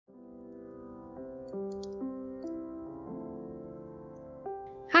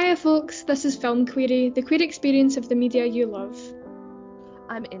Hiya folks, this is Film Query, the queer experience of the media you love.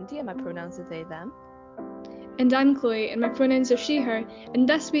 I'm Indy and my pronouns are they, them. And I'm Chloe and my pronouns are she, her. And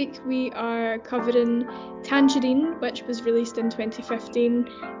this week we are covering Tangerine, which was released in 2015.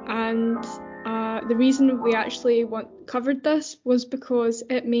 And the reason we actually covered this was because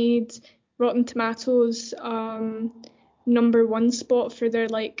it made Rotten Tomatoes #1 spot for their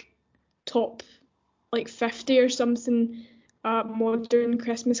top 50 or something modern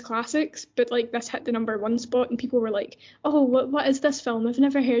Christmas classics, but this hit the #1 spot and people were like, oh, what is this film? I've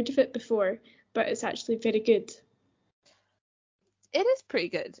never heard of it before, but it's actually very good. It is pretty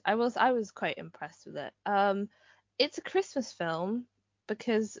good. I was quite impressed with it. It's a Christmas film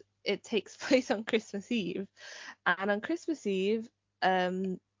because it takes place on Christmas Eve, and on Christmas Eve,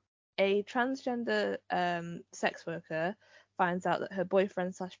 a transgender sex worker finds out that her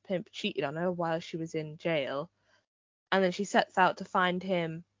boyfriend / pimp cheated on her while she was in jail, and then she sets out to find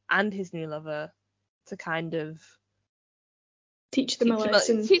him and his new lover to kind of teach them a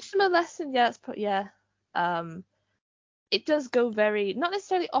lesson. Yeah. It does go very, not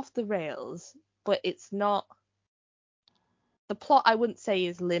necessarily off the rails, but it's not, the plot I wouldn't say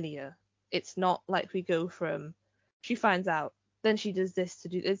is linear. It's not like we go from, she finds out, then she does this to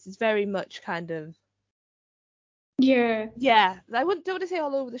do this. It's very much kind of, yeah, I don't want to say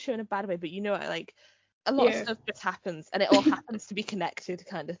all over the show in a bad way, but like a lot of stuff just happens and it all happens to be connected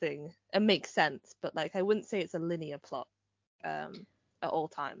kind of thing and makes sense, but like I wouldn't say it's a linear plot at all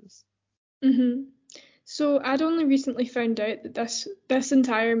times. So I'd only recently found out that this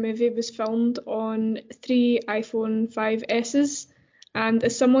entire movie was filmed on 3 iPhone 5Ss, and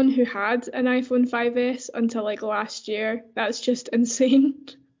as someone who had an iPhone 5S until last year, that's just insane.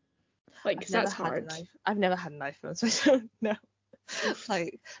 That's hard. I've never had an iPhone, so I don't know.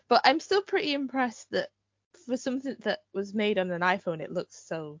 But I'm still pretty impressed that for something that was made on an iPhone, it looks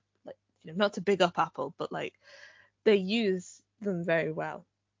so not to big up Apple, but they use them very well.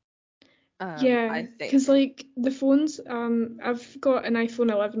 Yeah, because the phones, I've got an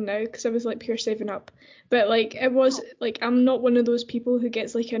iPhone 11 now because I was pure saving up, but it was I'm not one of those people who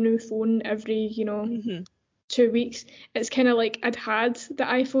gets a new phone every 2 weeks. It's kind of I'd had the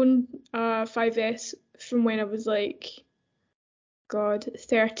iPhone 5S from when I was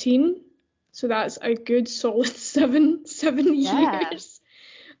 13, so that's a good solid seven years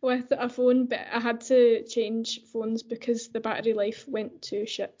with a phone, but I had to change phones because the battery life went to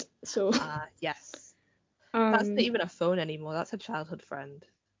shit. So yes, that's not even a phone anymore. That's a childhood friend.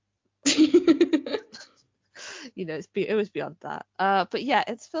 It was beyond that. But yeah,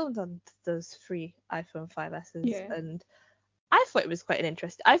 it's filmed on those 3 iPhone 5Ss, and I thought it was quite an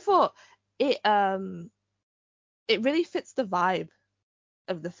interest. I thought it really fits the vibe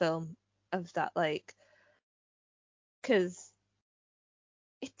of the film, of that because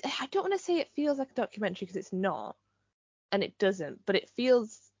I don't want to say it feels like a documentary because it's not, and it doesn't, but it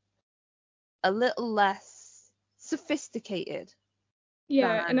feels a little less sophisticated.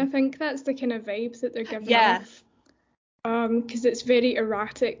 And I think that's the kind of vibe that they're giving off. Because it's very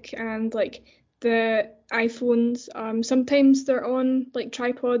erratic, and the iPhones, sometimes they're on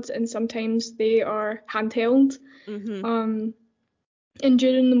tripods and sometimes they are handheld. And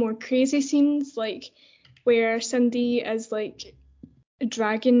during the more crazy scenes, where Cindy is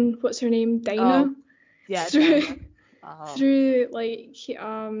dragging, what's her name, Dinah, through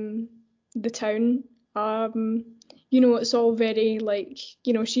the town, it's all very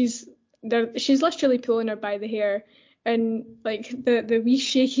she's literally pulling her by the hair, and the wee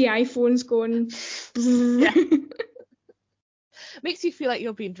shaky iPhone's going. Makes you feel like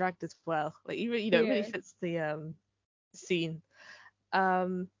you're being dragged as well. It really fits the scene.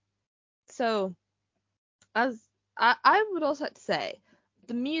 So as I would also like to say,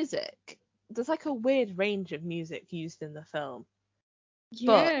 the music, there's a weird range of music used in the film.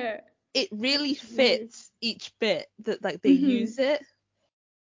 But it really fits each bit that they use it.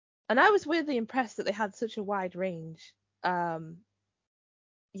 And I was weirdly impressed that they had such a wide range.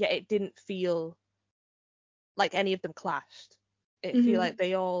 Yet it didn't feel like any of them clashed. It feel like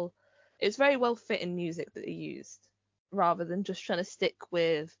it's very well fitting music that they used, rather than just trying to stick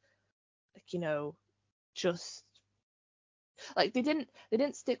with just they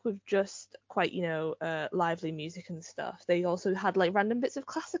didn't stick with just quite lively music and stuff. They also had random bits of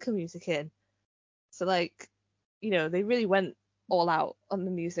classical music in, so they really went all out on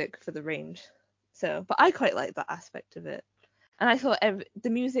the music for the range. So, but I quite like that aspect of it, and I thought the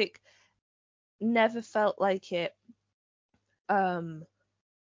music never felt like it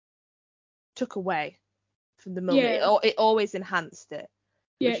took away from the moment. It always enhanced it.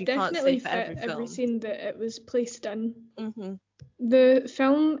 Yeah, it definitely fit every scene that it was placed in. The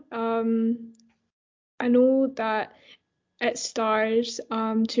film, I know that it stars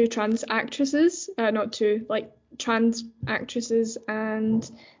two trans actresses, not two, like trans actresses, and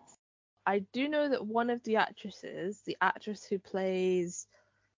I do know that one of the actresses, the actress who plays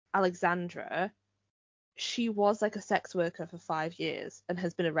Alexandra, she was like a sex worker for 5 years and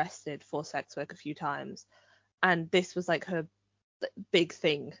has been arrested for sex work a few times. And this was like her big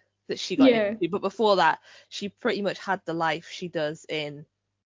thing that she got yeah, into. But before that, she pretty much had the life she does in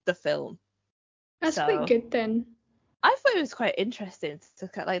the film. that's quite So good then. I thought it was quite interesting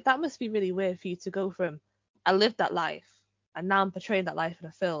like that must be really weird for you to go from I lived that life and now I'm portraying that life in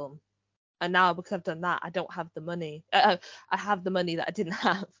a film, and now because I've done that I don't have the money. I have the money that I didn't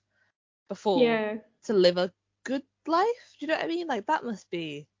have before Yeah, to live a good life. Do you know what I mean? Like that must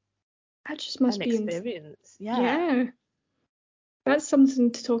be that just an must be experience. Yeah. yeah, that's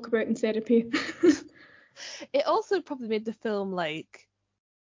something to talk about in therapy. It also probably made the film like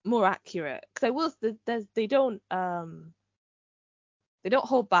more accurate because I will there's they don't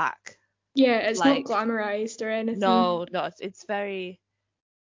hold back. Yeah, it's not Like glamorized or anything. no, no, it's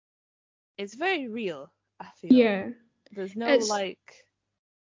very real, I feel. Yeah, There's no it's like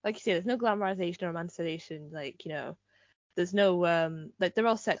you say, there's no glamorization or romanticization, there's no like they're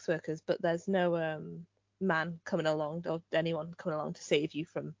all sex workers, but there's no man coming along or anyone coming along to save you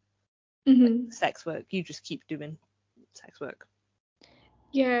from mhm. sex work. You just keep doing sex work.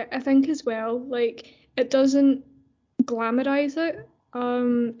 Yeah, I think as well, like it doesn't glamorize it.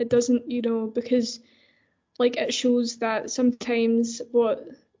 It doesn't, because like it shows that sometimes what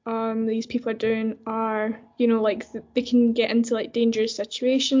these people are doing are, like they can get into like dangerous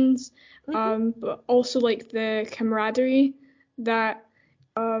situations, Hmm. but also like the camaraderie that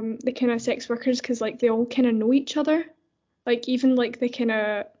the kind of sex workers, because like they all kind of know each other, like even like the kind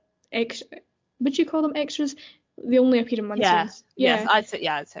of ex, would you call them extras? They only appear in one Yeah. scenes. Yes, Yeah. I'd say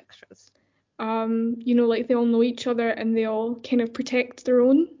yeah, it's extras. Like they all know each other and they all kind of protect their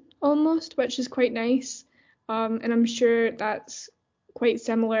own almost, which is quite nice. And I'm sure that's quite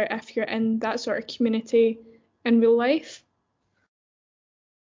similar if you're in that sort of community in real life.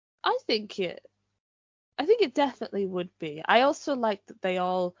 I think it I think it definitely would be. I also like that they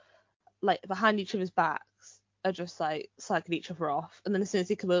all like behind each other's backs are just like slagging each other off, and then as soon as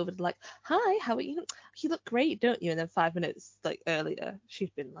they come over, they're like, "Hi, how are you? You look great, don't you?" And then 5 minutes like earlier,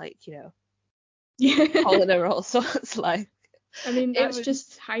 she'd been like, Yeah. calling her all sorts. Like I mean, it that's was.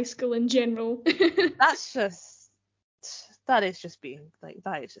 just high school in general. That's just that is just being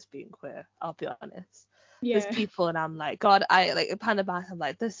queer. I'll be honest. There's Yeah. people and I'm like, God, I like pan it back. I'm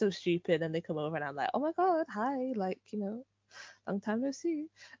like, they're so stupid, and they come over and I'm like, oh my God, hi, long time no see.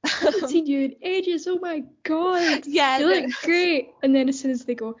 I haven't seen you in ages. Oh my God. Yeah, You no. look great. And then as soon as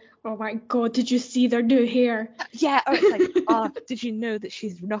they go, oh my God, did you see their new hair? Yeah, or it's like, oh, did you know that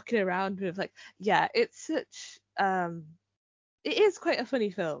she's knocking around with like, yeah, it's such it is quite a funny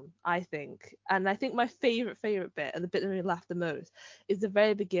film, I think. And I think my favorite bit and the bit that made me laugh the most is the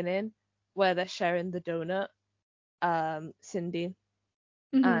very beginning where they're sharing the donut, Cindy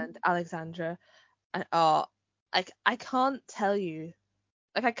Hmm. and Alexandra, and oh, like I can't tell you,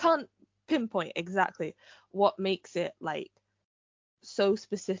 like I can't pinpoint exactly what makes it like so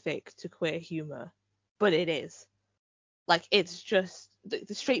specific to queer humor, but it is. Like it's just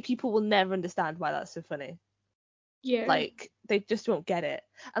the straight people will never understand why that's so funny. Yeah. Like they just won't get it.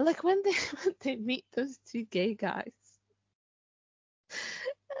 And like when they when they meet those two gay guys,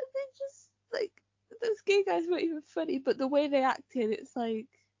 and they just like those gay guys weren't even funny, but the way they acted, it's like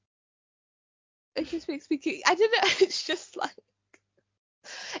it just makes me. I don't know. It's just like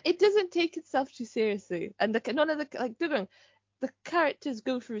it doesn't take itself too seriously, and none of the like don't get me wrong, the characters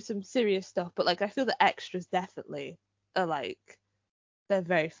go through some serious stuff, but like I feel the extras definitely are like they're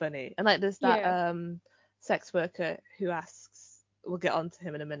very funny. And like there's that Yeah. sex worker who asks, we'll get on to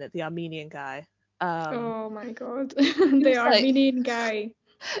him in a minute, the Armenian guy. Oh my God. The Who's like Armenian guy.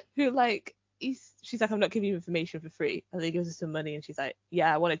 who like she's like, I'm not giving you information for free. And then he gives her some money and she's like,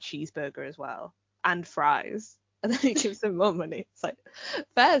 yeah, I want a cheeseburger as well. And fries. And then he gives her more money. It's like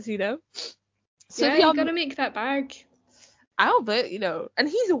fairs. So Yeah, the you gotta make that bag. Albert, and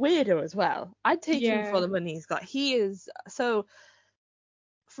he's a weirdo as well. I'd take him for Yeah. the money he's got. He is so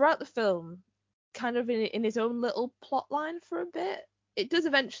throughout the film, kind of in his own little plot line for a bit. It does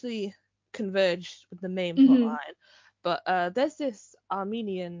eventually converge with the main plot Hmm. line, but there's this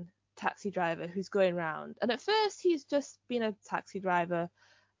Armenian taxi driver who's going around, and at first he's just been a taxi driver,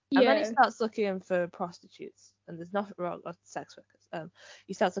 and then he Yeah. starts looking for prostitutes, and there's nothing wrong with sex workers.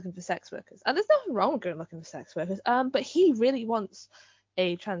 He starts looking for sex workers, and there's nothing wrong with going looking for sex workers. But he really wants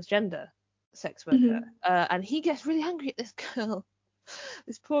a transgender sex worker, and he gets really angry at this girl,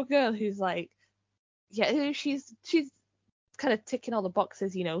 this poor girl who's like, yeah, she's kind of ticking all the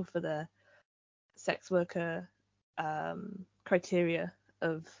boxes, for the sex worker criteria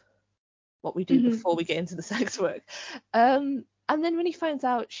of what we do before we get into the sex work. And then when he finds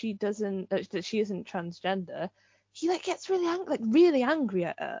out that she isn't transgender, he like gets really angry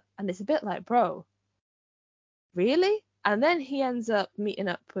at her, and it's a bit like, bro, really? And then he ends up meeting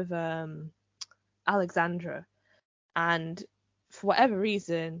up with Alexandra, and for whatever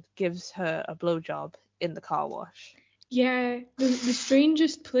reason gives her a blowjob in the car wash. Yeah, the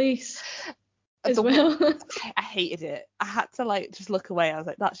strangest place as well. I hated it. I had to like just look away. I was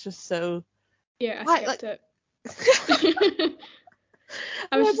like, that's just so. Yeah, I Why, skipped like... it.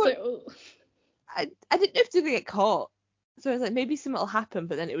 I was just like, oh. I didn't know if they get caught, so I was like, maybe something will happen.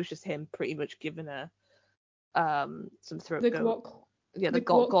 But then it was just him pretty much giving her some throat The goat. guac. Yeah, the The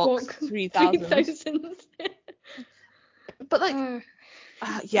Gok guac Goks guac 3000. 3000. But like,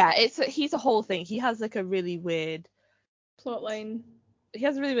 yeah, he's a whole thing. He has like a really weird Plot line. He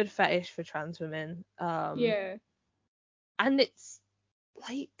has a really weird fetish for trans women. Yeah. And it's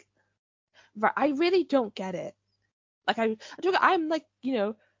like, right, I really don't get it. Like I'm like,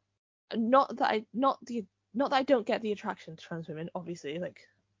 not that I don't get the attraction to trans women, obviously, like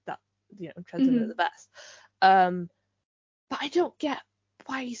that, trans women are the best. But I don't get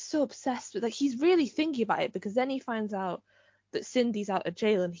why he's so obsessed with, like, he's really thinking about it, because then he finds out that Cindy's out of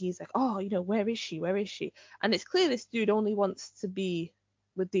jail and he's like, oh, where is she? Where is she? And it's clear this dude only wants to be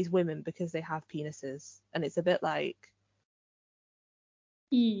with these women because they have penises, and it's a bit like,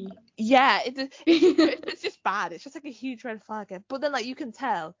 yeah, it's just bad. It's just like a huge red flag. But then, like, you can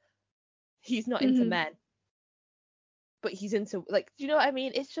tell he's not into men, but he's into, like, do you know what I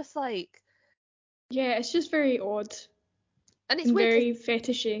mean? It's just like, yeah, it's just very odd and it's and weird because very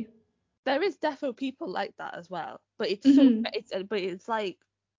fetishy. there is defo people like that as well, but it's like,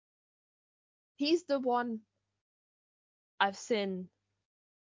 he's the one I've seen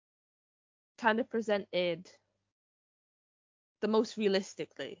kind of presented the most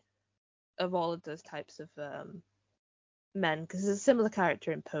realistically of all of those types of men, because there's a similar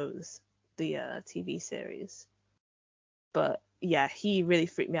character in Pose, the TV series. But yeah, he really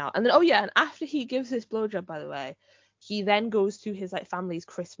freaked me out. And then, oh yeah, and after he gives this blowjob, by the way, he then goes to his like family's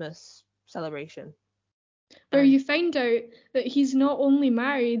Christmas celebration, Where you find out that he's not only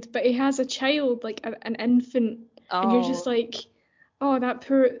married, but he has a child, like an infant, and you're just like, oh, that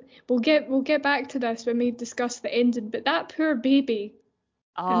poor. We'll get back to this when we discuss the ending, but that poor baby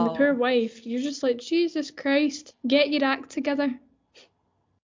and the poor wife, you're just like, Jesus Christ, get your act together.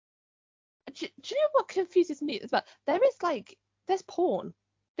 Do you know what confuses me as well? There's porn.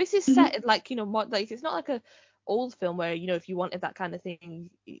 This is set in like, more, like, it's not like a old film where, if you wanted that kind of thing,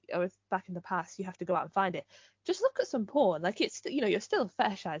 or back in the past, you have to go out and find it. Just look at some porn. Like, it's, you're still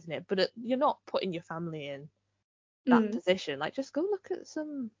fetishizing it, but you're not putting your family in that position. Like, just go look at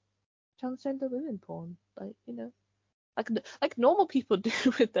some transgender women porn. Like, like normal people do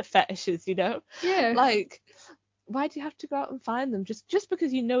with their fetishes, Yeah. Like, why do you have to go out and find them? Just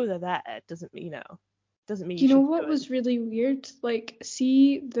because they're there doesn't mean, you You know should what do it. was really weird? Like,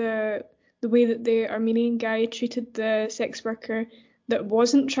 see the way that the Armenian guy treated the sex worker that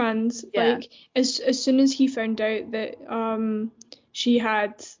wasn't trans. Yeah. Like, as soon as he found out that she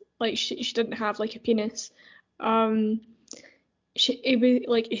had, like, she didn't have like a penis, it was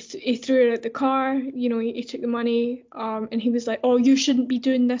like he threw her out the car. He took the money, and he was like, oh, you shouldn't be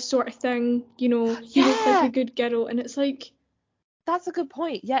doing this sort of thing. You look like a good girl. And it's like, That's a good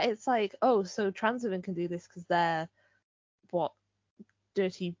point. Yeah, it's like, oh, so trans women can do this because they're what,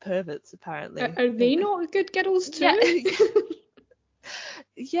 dirty perverts apparently. are they not good girls too? Yeah.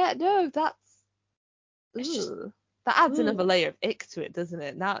 Yeah, no, that's Just, that adds ugh. another layer of ick to it, doesn't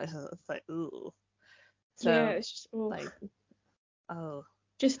it? Now it's like, ooh. So, Yeah, it's just like, oh.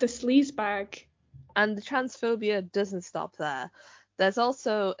 just a sleaze bag. And the transphobia doesn't stop there. There's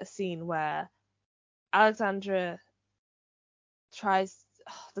also a scene where Alexandra tries.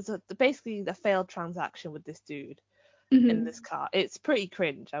 There's basically a failed transaction with this dude in this car. It's pretty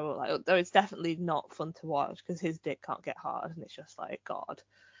cringe, I will like. Though it's definitely not fun to watch because his dick can't get hard, and it's just like, God,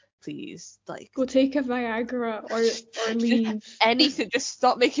 please, like, Go take a Viagra or leave. anything. Just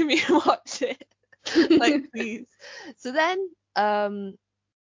stop making me watch it, like, please. So then,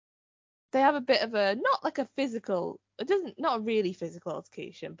 they have a bit of a, not like a physical, not a really physical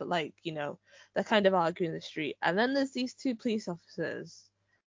altercation, but like, they're kind of arguing in the street, and then there's these two police officers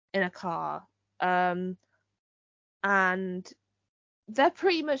in a car, and they're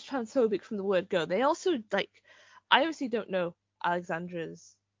pretty much transphobic from the word go. They also, like, I obviously don't know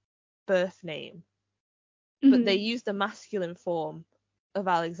Alexandra's birth name, but they Mhm. use the masculine form of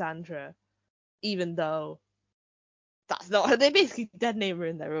Alexandra, even though that's not her. They basically dead name her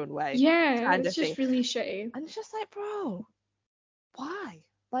in their own way, Yeah, kind it's of thing. just really shitty. And it's just like, bro, why?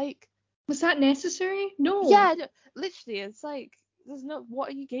 Like, Was that necessary? No. yeah, literally, it's like, there's no, what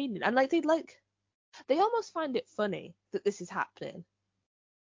are you gaining? And like, they almost find it funny that this is happening.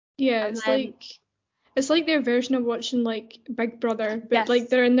 Yeah, And then, it's like their version of watching like Big Brother, but like yes,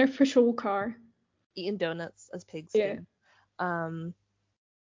 they're in their patrol car. eating donuts as pigs Yeah. do. Um,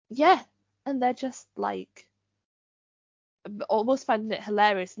 yeah, and they're just like almost finding it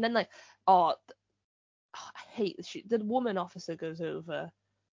hilarious. And then like, oh, I hate this shit. The woman officer goes over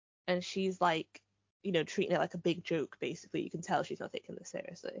and she's like, treating it like a big joke. Basically, you can tell she's not taking this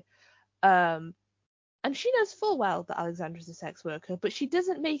seriously. Um, and she knows full well that Alexandra's a sex worker, but she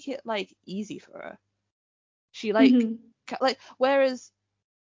doesn't make it like easy for her. She Mhm. whereas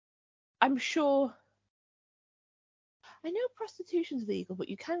I'm sure I know prostitution's legal, but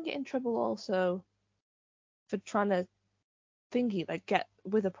you can get in trouble also for trying to thingy like get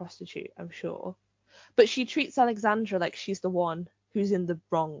with a prostitute, I'm sure. But she treats Alexandra like she's the one who's in the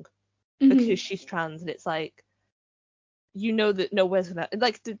wrong because Mhm. she's trans, and it's like that nowhere's gonna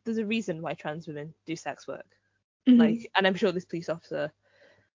like there's a reason why trans women do sex work. Mhm. Like, and I'm sure this police officer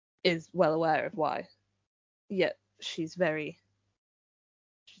is well aware of why. Yet she's very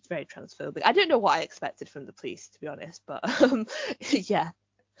transphobic. I don't know what I expected from the police, to be honest, but yeah,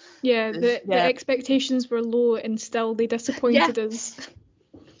 Yeah, the yeah, expectations were low and still they yeah. disappointed us.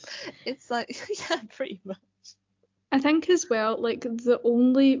 It's like yeah, pretty much. I think as well, like the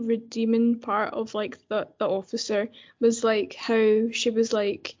only redeeming part of like the officer was like how she was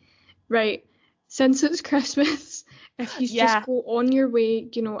like, right, since it's Christmas, if you just Yeah, go on your way,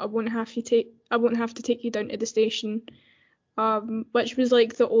 I won't have to take you down to the station. Which was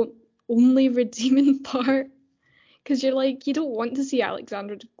like the only redeeming part. Because you're like, you don't want to see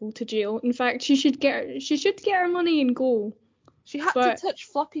Alexandra to go to jail. In fact, she should get her money and go. she had to But touch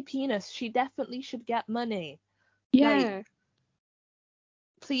floppy penis. She definitely should get money. Like, yeah,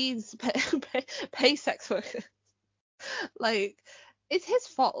 please pay sex workers. Like, it's his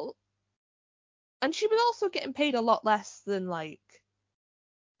fault. And she was also getting paid a lot less than like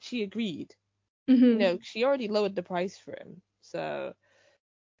she agreed. mhm, She already lowered the price for him. So,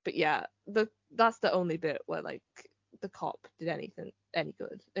 but yeah, that's the only bit where like the cop did anything any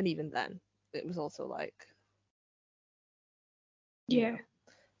good. And even then, it was also like, you yeah. know,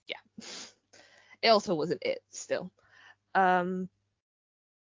 yeah. It also wasn't it still. Um,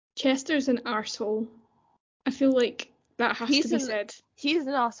 Chester's an arsehole. I feel like that has to he's be an said. he's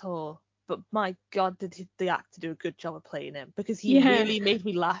an asshole, but my god, did the actor do a good job of playing him because he Yeah, really made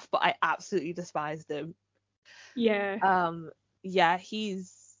me laugh, but I absolutely despised him. yeah. Yeah,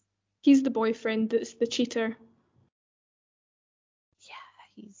 He's the boyfriend that's the cheater.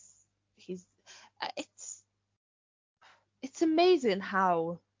 he's it's amazing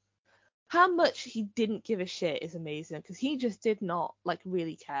how much he didn't give a shit is amazing because he just did not like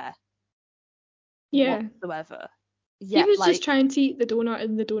really care Yeah. whatsoever. He Yet was just like trying to eat the donut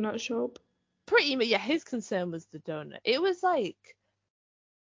in the donut shop. pretty much, yeah, his concern was the donut. It was like,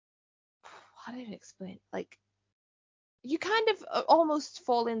 how do I explain? Like, you kind of almost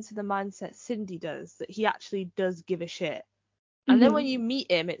fall into the mindset Cindy does, that he actually does give a shit. And then when Mhm. you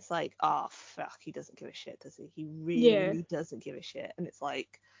meet him, it's like, oh fuck, he doesn't give a shit, does he? He Yeah. really doesn't give a shit. And it's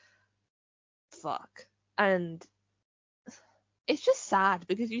like, fuck. And it's just sad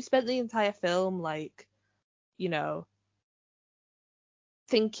because you spent the entire film like, you know,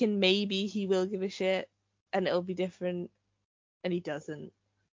 thinking maybe he will give a shit and it'll be different, and he doesn't.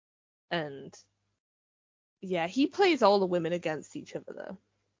 And yeah, he plays all the women against each other though.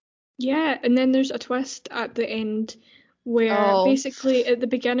 Yeah, and then there's a twist at the end where Oh, basically at the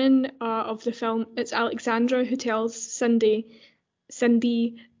beginning of the film, it's Alexandra who tells Cindy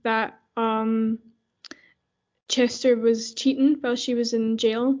that Chester was cheating while she was in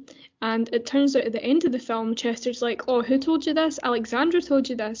jail. And it turns out at the end of the film, Chester's like, "Oh, who told you this? Alexandra told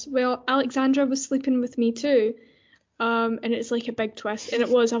you this." Well, Alexandra was sleeping with me too. And it's like a big twist. And it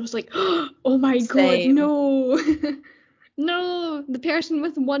was, I was like, "Oh my God, same. no." No, the person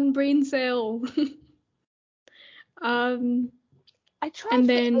with one brain cell. Um, I tried and for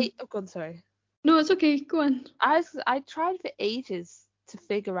then, eight. Oh god, sorry. no, it's okay, go on. I tried for ages to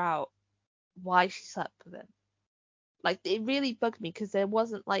figure out why she slept with him. Like it really bugged me because there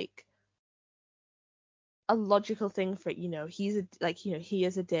wasn't like a logical thing for it. He is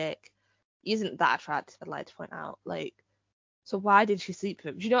a dick. He isn't that attractive, I'd like to point out. Like, so why did she sleep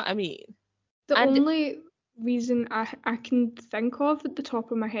with him? Do you know what I mean? The And only reason I can think of at the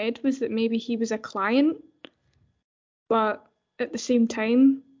top of my head was that maybe he was a client, but at the same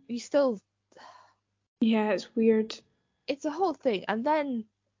time, You still, yeah, it's weird. it's a whole thing. And then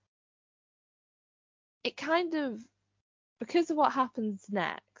it kind of, because of what happens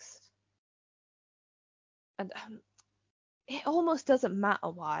next, and it almost doesn't matter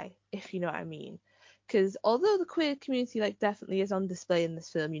why, if you know what I mean. Because although the queer community like definitely is on display in this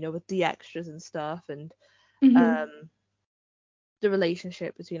film, with the extras and stuff, and Mhm. um the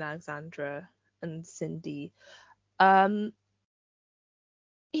relationship between Alexandra and Cindy, um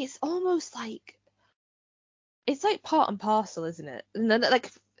it's almost like it's like part and parcel, isn't it? And then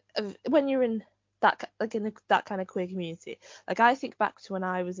like when you're in that kind of queer community, like I think back to when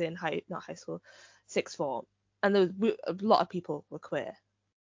I was in not high school, sixth form, and there was a lot of people were queer.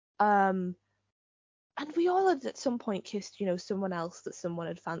 And we all had at some point kissed, someone else that someone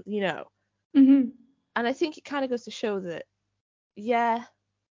had Mhm. And I think it kind of goes to show that, yeah,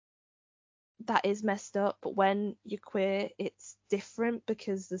 that is messed up, but when you're queer, it's different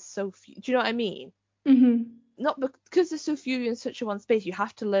because there's so few. Do you know what I mean? Mhm. Not because there's so few in such a one space. You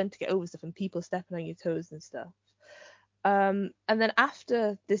have to learn to get over stuff and people stepping on your toes and stuff. And then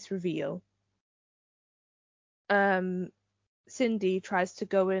after this reveal, Cindy tries to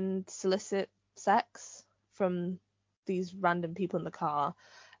go and solicit sex from these random people in the car,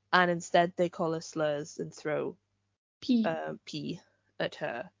 and instead they call her slurs and throw Pee pee at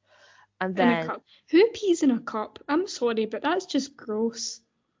her. And in a then cup. Who pees in a cup? I'm sorry, but that's just gross.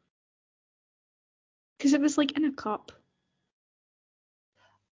 Because it was like in a cup.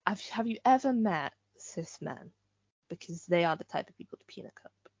 have you ever met cis men? Because they are the type of people to pee in a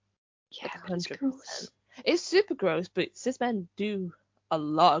cup. Yeah, Like but it's 100%. gross. It's super gross, but cis men do a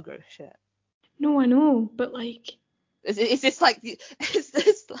lot of gross shit. No, I know, but like, Is this like is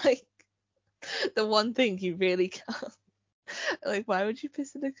this like the one thing you really can't? Like, why would you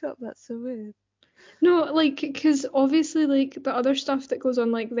piss in a cup? That's so weird. no, like, because obviously, like, the other stuff that goes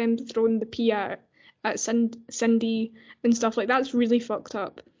on, like them throwing the pee at Cindy and stuff like that's really fucked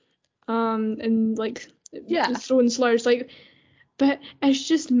up. And like Yeah, throwing slurs, like, but it's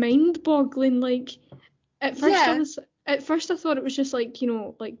just mind-boggling. Like, At first I yeah, was at first I thought it was just like,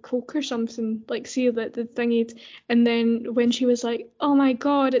 like Coke or something, like see that the thingy, and then when she was like, "Oh my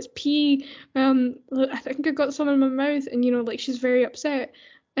God, it's pee," I think I got some in my mouth, and like she's very upset,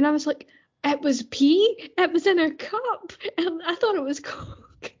 and I was like, "It was pee? It was in a cup," and I thought it was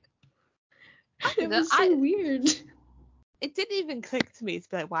Coke. I don't It know. was so weird. It didn't even click to me to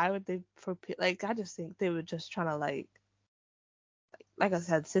be like, why would they like? I just think they were just trying to like I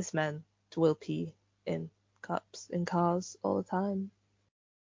said, cis men will pee in cups in cars all the time.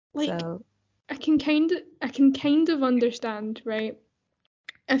 Like, So I can kind of understand, right?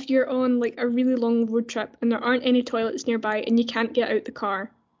 If you're on like a really long road trip and there aren't any toilets nearby and you can't get out the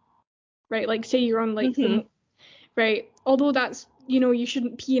car, right? Like say you're on like hmm right. Although that's you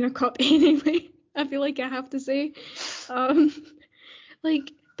shouldn't pee in a cup anyway. I feel like I have to say, um,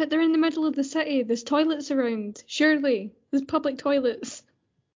 like, but they're in the middle of the city. There's toilets around. Surely there's public toilets.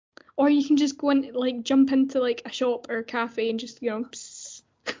 Or you can just go and like jump into like a shop or a cafe and just pss.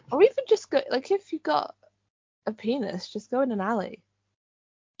 or even just go like if you got a penis, just go in an alley.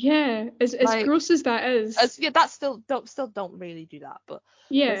 Yeah, as Like gross as that is. as yeah, that's still don't really do that, but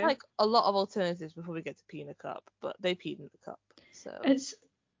there's Yeah, like a lot of alternatives before we get to pee in a cup, but they peed in the cup. So it's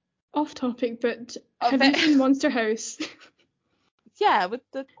off topic, but a have you bit seen Monster House? yeah, with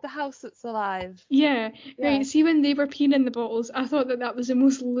the house that's alive. Yeah, Yeah. right. See, when they were peeing in the bottles, I thought that that was the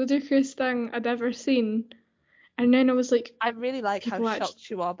most ludicrous thing I'd ever seen. And then I was like, I really like how people actually. shocked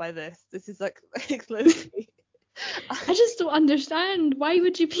you are by this. This is like low-key. I just don't understand. Why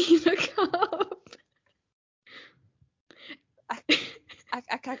would you pee in a cup? I,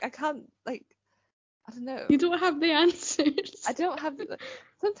 I can't like I don't know. You don't have the I answers. don't have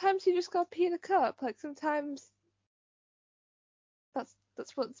sometimes you just gotta pee in a cup. Like sometimes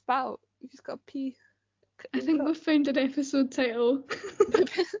that's what it's about. You just gotta pee I in a think cup. we've found an episode title.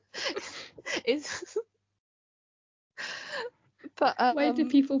 It's but Why do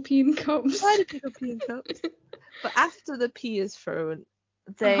people pee in why cups? do people pee in cups? But after the pee is thrown,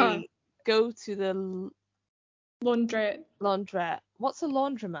 Uh-huh. they go to the Laundrette. laundrette. What's a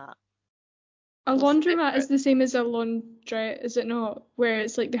laundromat? A What's the laundromat is difference? the same as a laundrette, is it not? Where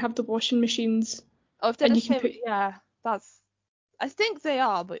it's like they have the washing machines Oh, if they're and the you can same, put. yeah, that's. I think they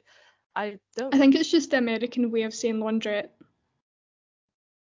are, but I don't. I think it's just the American way of saying laundrette.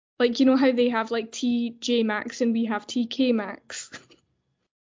 Like, you know how they have like TJ Maxx and we have TK Maxx?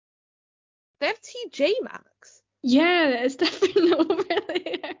 They have TJ Maxx. Yeah, it's different over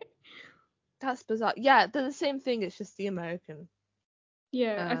there. That's bizarre. Yeah, they're the same thing. It's just the American.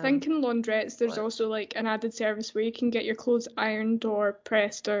 Yeah, I Um, think in laundrettes there's one. also like an added service where you can get your clothes ironed or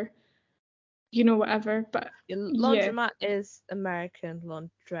pressed or whatever. But Your yeah, laundromat is American.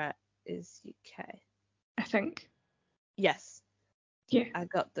 Laundrette is UK. I think. Yes, Yeah. I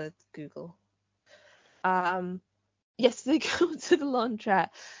got the Google. Um, yes, they go to the laundrette,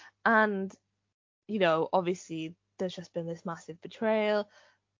 and obviously there's just been this massive betrayal,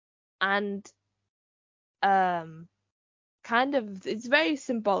 and um, kind of it's very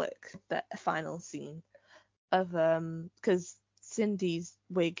symbolic, that final scene of because Cindy's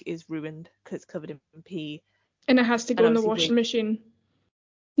wig is ruined because it's covered in pee, And it has to and go in the obviously washing machine.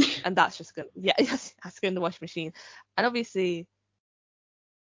 and that's just gonna, yeah, yes, it has to go in the washing machine, and obviously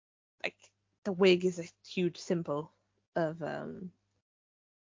like the wig is a huge symbol of I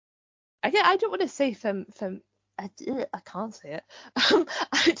don't want to say I can't say it. I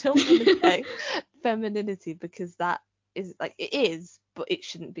don't want to say femininity, because that is like, it is, but it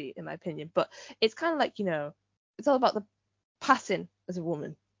shouldn't be, in my opinion. But it's kind of like, it's all about the passing as a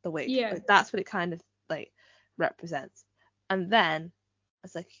woman, the wig. Yeah. Like that's what it kind of like represents. And then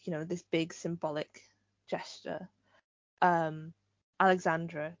it's like, this big symbolic gesture. Um,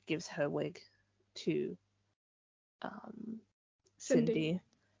 Alexandra gives her wig to um Cindy. Cindy,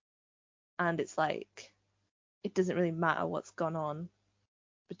 and it's like it doesn't really matter what's gone on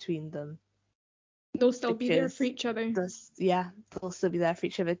between them, They'll still be there for because each other. they'll still be there for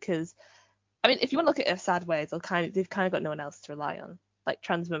each other, because I mean, if you want to look at it a sad way, they've kind of got no one else to rely on. Like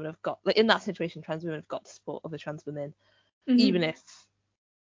trans women have got, like in that situation, trans women have got to support other trans women, even Hmm. if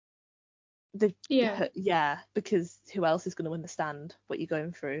they, Yeah. yeah, because who else is going to understand what you're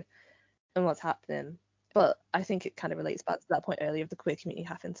going through and what's happening? But I think it kind of relates back to that point earlier of the queer community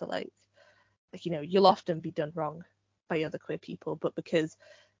having to you'll often be done wrong by other queer people, but because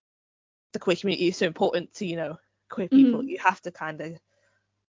the queer community is so important to queer people, Hmm. you have to kind of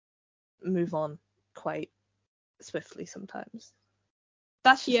move on quite swiftly sometimes.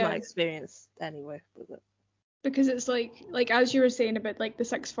 That's just my Yeah. experience anyway with it. Because it's like as you were saying about like the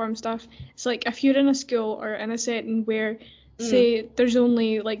sixth form stuff, it's like if you're in a school or in a setting where Mm. say there's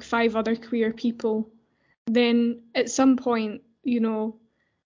only like five other queer people, then at some point,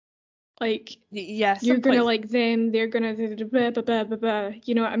 like Yeah, you're some gonna point. like them, they're gonna blah, blah, blah, blah, blah,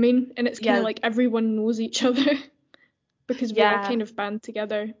 you know what I mean? And it's kind of Yeah, like everyone knows each other because we all yeah. kind of band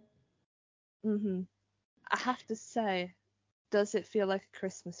together. I have to say, does it feel like a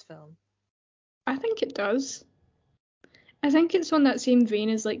Christmas film? I think it does. I think it's on that same vein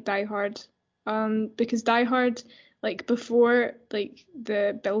as like Die Hard, because Die Hard, like before like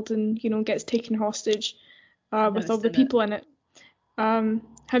the building, gets taken hostage, I've with never all the seen it. people in it.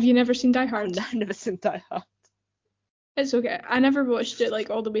 Have you never seen Die Hard? I've never seen Die Hard. It's okay. I never watched it like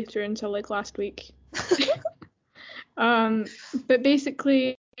all the way through until like last week. But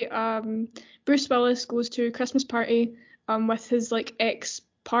basically, Bruce Willis goes to a Christmas party with his like ex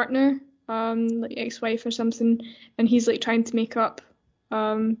partner, like ex wife or something, and he's like trying to make up,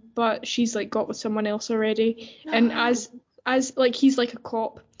 but she's like got with someone else already. And No. as like he's like a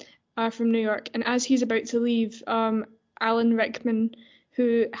cop from New York, and as he's about to leave, Alan Rickman,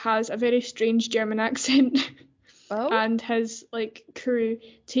 who has a very strange German accent, Oh. and his like crew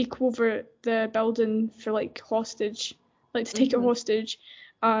take over the building for like hostage, like to take it Mhm. hostage,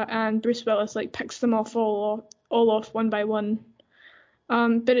 and Bruce Willis like picks them off all off one by one.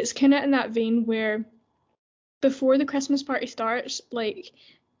 But it's kind of in that vein where before the Christmas party starts, like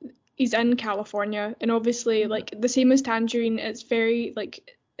he's in California, and obviously Mhm. like the same as Tangerine, it's very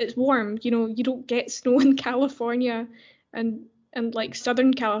like it's warm. You don't get snow in California, and like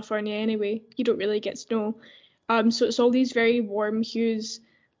Southern California anyway. You don't really get snow. So it's all these very warm hues.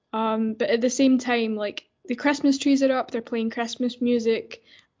 But at the same time, like the Christmas trees are up, they're playing Christmas music.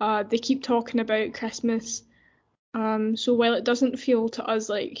 They keep talking about Christmas. So while it doesn't feel to us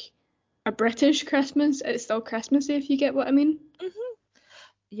like a British Christmas, it's still Christmassy, if you get what I mean. Mhm.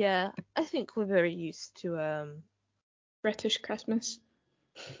 Yeah, I think we're very used to British Christmas.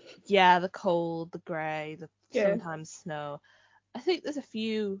 yeah, the cold, the grey, the Yeah. sometimes snow. I think there's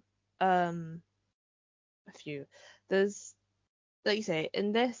um a few. There's, like you say,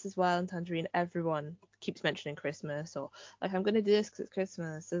 in this as well, in Tangerine, everyone keeps mentioning Christmas, or like, I'm gonna do this because it's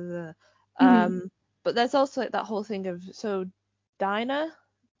Christmas. Da, da, da. Mhm. But there's also like that whole thing of, so Dinah,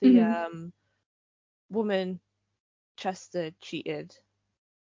 the Mhm. woman Chester cheated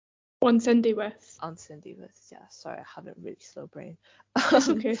On Cindy with. on Cindy with. Yeah, sorry, I have a really slow brain. It's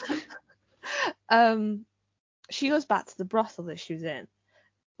okay. Um, she goes back to the brothel that she was in.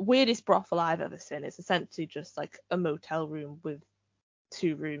 Weirdest brothel I've ever seen. It's essentially just like a motel room with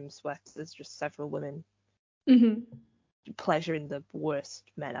 2 rooms where there's just several women Mhm. pleasuring the worst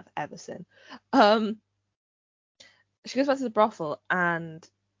men I've ever seen. Um, she goes back to the brothel, and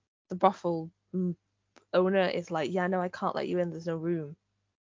the brothel owner is like, yeah, no, I can't let you in. There's no room.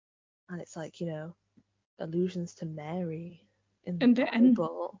 And it's like, allusions to Mary in the And the inn.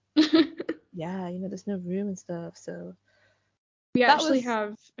 Bible. Yeah, there's no room and stuff. So We that actually was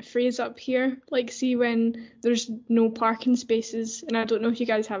have a phrase up here, like, see when there's no parking spaces, and I don't know if you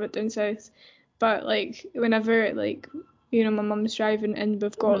guys have it down south, but like whenever like my mum's driving and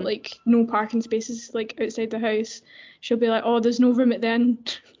we've got like no parking spaces like outside the house, she'll be like, oh, there's no room at the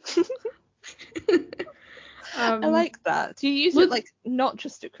end. I like that. Do you use look, it like not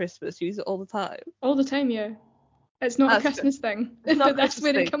just at Christmas? You use it all the time? all the time, yeah. It's not a That's good. Christmas thing, It's not a but that's Christmas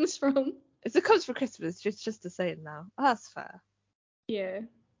where thing. it comes from. It comes for Christmas, just to say it now. Oh, that's fair. Yeah.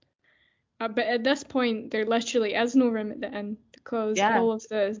 But at this point, there literally is no room at the inn because Yeah. all of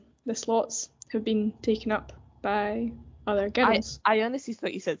the slots have been taken up by other girls. I honestly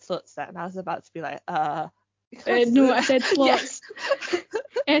thought you said sluts then. I was about to be like, No, I said slots.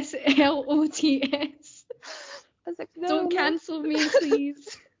 Yes. SLOTS. I was like, no. Don't cancel me,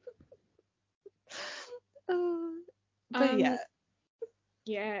 please. But yeah.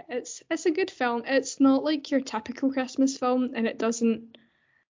 Yeah, it's a good film. It's not like your typical Christmas film, and it doesn't.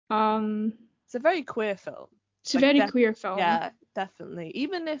 It's a very queer film. It's a very queer film. Yeah, definitely.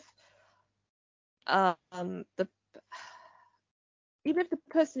 Even if the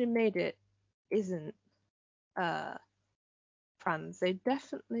person who made it isn't trans, they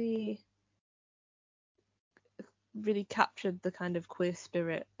definitely really captured the kind of queer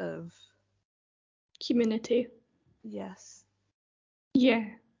spirit of Community. yes. Yeah.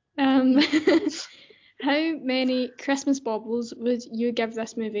 How many Christmas baubles would you give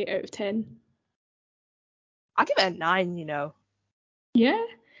this movie out of 10? I give it a 9, Yeah?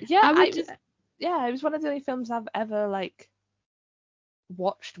 Yeah, I would. it was one of the only films I've ever like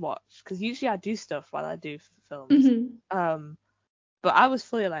watched because usually I do stuff while I do films. Mm-hmm. But I was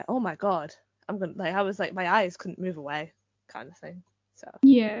fully like, oh my god, I was like, my eyes couldn't move away, kind of thing. So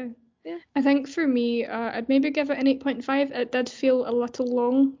Yeah. yeah. I think for me, I'd maybe give it an 8.5. It did feel a little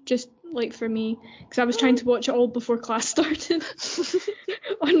long, just like for me, because I was trying to watch it all before class started.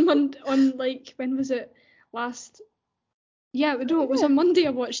 on like, when was it? Last. Yeah, no, it was on Monday I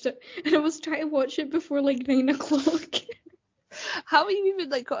watched it, and I was trying to watch it before like 9 o'clock. How have you even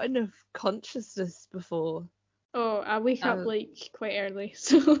like got enough consciousness before? Oh, I wake up like quite early,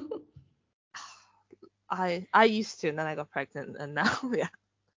 so. I used to, and then I got pregnant, and now yeah,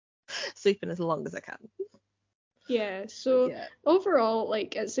 sleeping as long as I can. Yeah, so overall,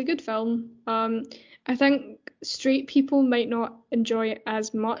 like, it's a good film. I think straight people might not enjoy it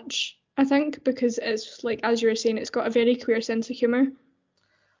as much, I think, because it's like, as you were saying, it's got a very queer sense of humor.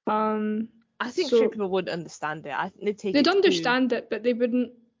 I think straight people wouldn't understand it. I think they'd understand it, but they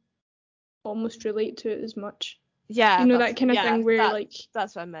wouldn't almost relate to it as much. Yeah, that kind of thing where like.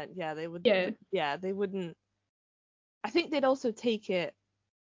 That's what I meant. Yeah, they would. Yeah. Yeah, they wouldn't. I think they'd also take it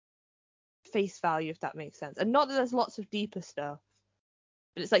face value, if that makes sense. And not that there's lots of deeper stuff,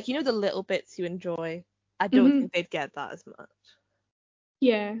 but it's like, the little bits you enjoy. I don't think they'd get that as much.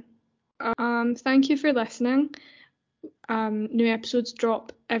 Yeah. Thank you for listening. New episodes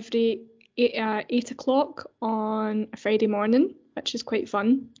drop every 8 o'clock on a Friday morning, which is quite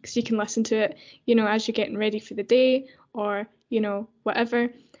fun because you can listen to it, as you're getting ready for the day or, whatever.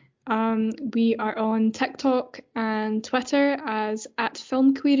 We are on TikTok and Twitter as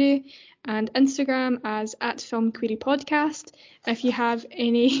 @FilmQuery and Instagram as @FilmQueryPodcast. If you have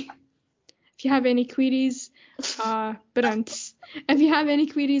any queries, if you have any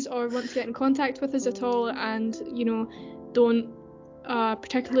queries or want to get in contact with us at all and, don't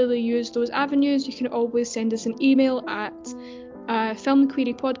particularly use those avenues, you can always send us an email at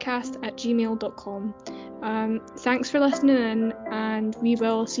filmquerypodcast@gmail.com. Thanks for listening in, and we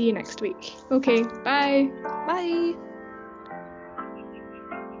will see you next week. Okay, bye. Bye.